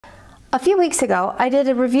A few weeks ago, I did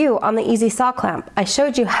a review on the Easy Saw Clamp. I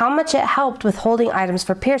showed you how much it helped with holding items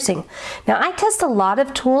for piercing. Now, I test a lot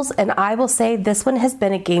of tools, and I will say this one has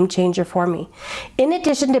been a game changer for me. In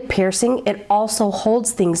addition to piercing, it also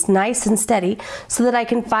holds things nice and steady so that I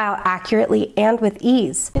can file accurately and with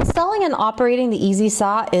ease. Installing and operating the Easy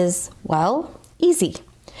Saw is, well, easy.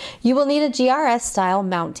 You will need a GRS style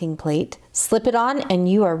mounting plate. Slip it on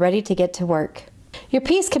and you are ready to get to work. Your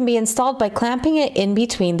piece can be installed by clamping it in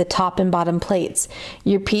between the top and bottom plates.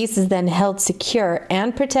 Your piece is then held secure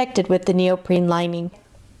and protected with the neoprene lining.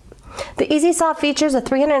 The Easy Saw features a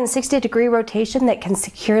 360-degree rotation that can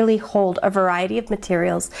securely hold a variety of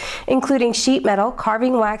materials, including sheet metal,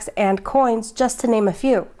 carving wax, and coins, just to name a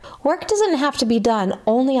few. Work doesn't have to be done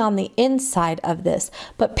only on the inside of this,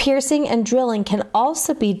 but piercing and drilling can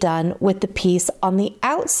also be done with the piece on the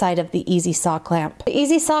outside of the Easy Saw Clamp. The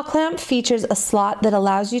Easy Saw Clamp features a slot that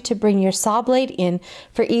allows you to bring your saw blade in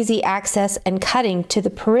for easy access and cutting to the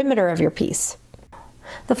perimeter of your piece.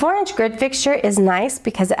 The 4-inch grid fixture is nice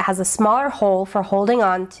because it has a smaller hole for holding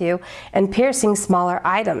on to and piercing smaller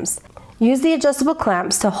items. Use the adjustable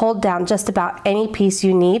clamps to hold down just about any piece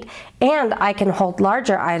you need, and I can hold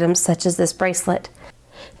larger items such as this bracelet.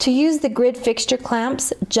 To use the grid fixture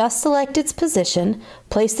clamps, just select its position,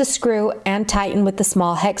 place the screw, and tighten with the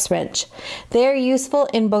small hex wrench. They are useful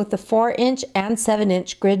in both the 4-inch and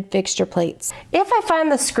 7-inch grid fixture plates. If I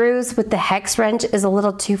find the screws with the hex wrench is a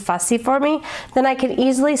little too fussy for me, then I can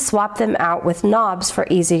easily swap them out with knobs for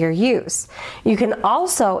easier use. You can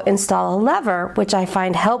also install a lever, which I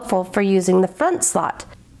find helpful for using the front slot.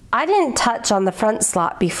 I didn't touch on the front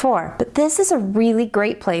slot before, but this is a really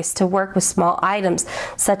great place to work with small items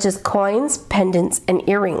such as coins, pendants, and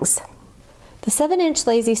earrings. The 7-inch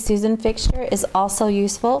Lazy Susan fixture is also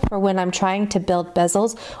useful for when I'm trying to build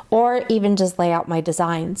bezels or even just lay out my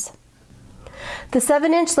designs. The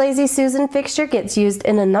 7-inch Lazy Susan fixture gets used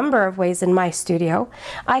in a number of ways in my studio.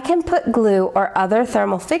 I can put glue or other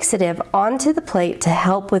thermal fixative onto the plate to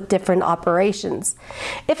help with different operations.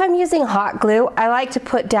 If I'm using hot glue, I like to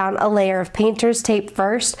put down a layer of painter's tape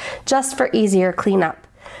first, just for easier cleanup.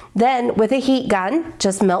 Then, with a heat gun,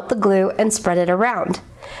 just melt the glue and spread it around.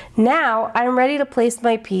 Now, I'm ready to place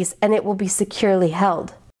my piece and it will be securely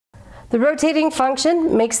held. The rotating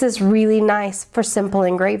function makes this really nice for simple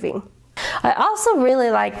engraving. I also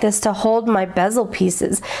really like this to hold my bezel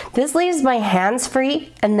pieces. This leaves my hands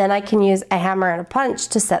free, and then I can use a hammer and a punch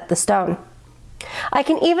to set the stone. I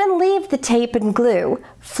can even leave the tape and glue,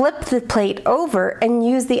 flip the plate over, and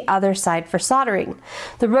use the other side for soldering.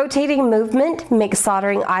 The rotating movement makes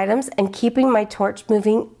soldering items and keeping my torch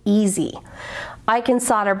moving easy. I can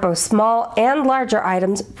solder both small and larger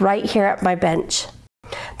items right here at my bench.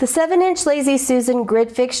 The 7-inch Lazy Susan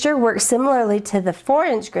grid fixture works similarly to the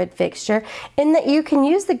 4-inch grid fixture in that you can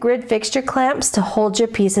use the grid fixture clamps to hold your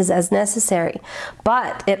pieces as necessary,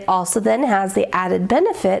 but it also then has the added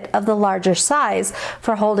benefit of the larger size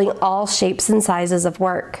for holding all shapes and sizes of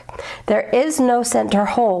work. There is no center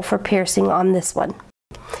hole for piercing on this one.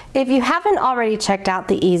 If you haven't already checked out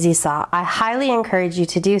the Easy Saw, I highly encourage you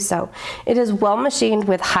to do so. It is well machined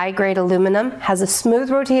with high-grade aluminum, has a smooth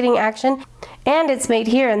rotating action, and it's made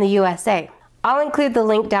here in the USA. I'll include the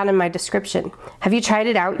link down in my description. Have you tried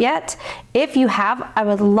it out yet? If you have, I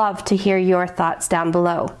would love to hear your thoughts down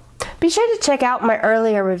below. Be sure to check out my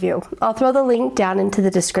earlier review. I'll throw the link down into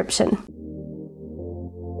the description.